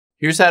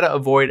Here's how to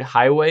avoid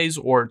highways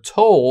or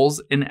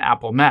tolls in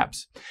Apple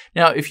Maps.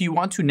 Now, if you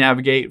want to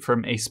navigate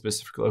from a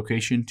specific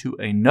location to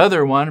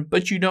another one,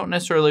 but you don't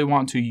necessarily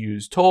want to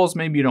use tolls,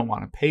 maybe you don't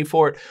want to pay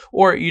for it,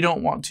 or you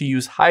don't want to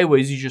use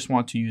highways, you just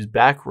want to use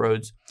back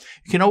roads,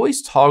 you can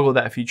always toggle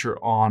that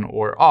feature on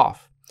or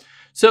off.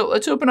 So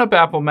let's open up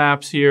Apple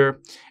Maps here,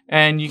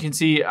 and you can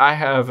see I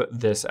have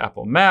this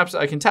Apple Maps.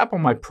 I can tap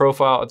on my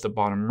profile at the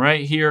bottom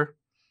right here.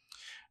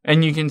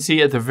 And you can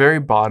see at the very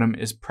bottom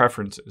is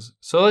preferences.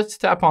 So let's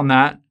tap on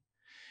that.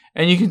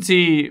 And you can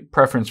see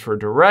preference for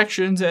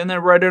directions. And then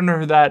right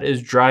under that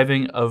is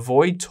driving,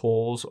 avoid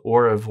tolls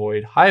or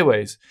avoid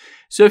highways.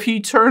 So if you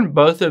turn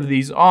both of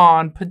these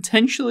on,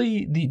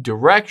 potentially the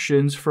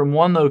directions from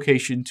one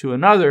location to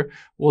another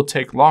will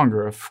take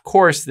longer. Of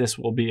course, this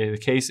will be the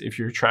case if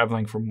you're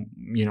traveling from,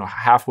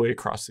 halfway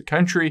across the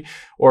country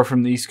or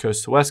from the East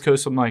Coast to West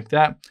Coast, something like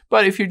that.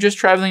 But if you're just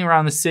traveling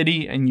around the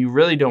city and you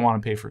really don't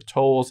want to pay for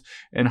tolls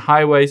and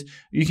highways,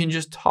 you can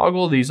just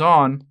toggle these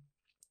on.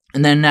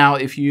 And then now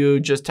if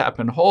you just tap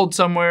and hold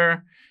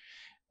somewhere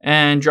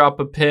and drop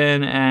a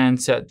pin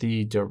and set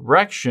the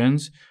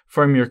directions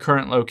from your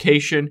current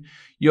location,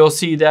 you'll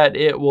see that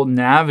it will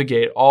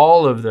navigate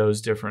all of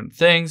those different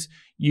things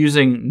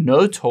using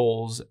no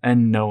tolls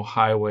and no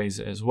highways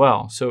as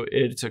well. So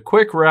it's a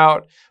quick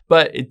route,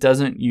 but it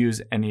doesn't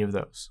use any of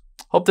those.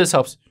 Hope this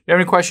helps. If you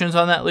have any questions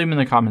on that, leave them in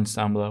the comments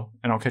down below,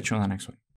 and I'll catch you on the next one.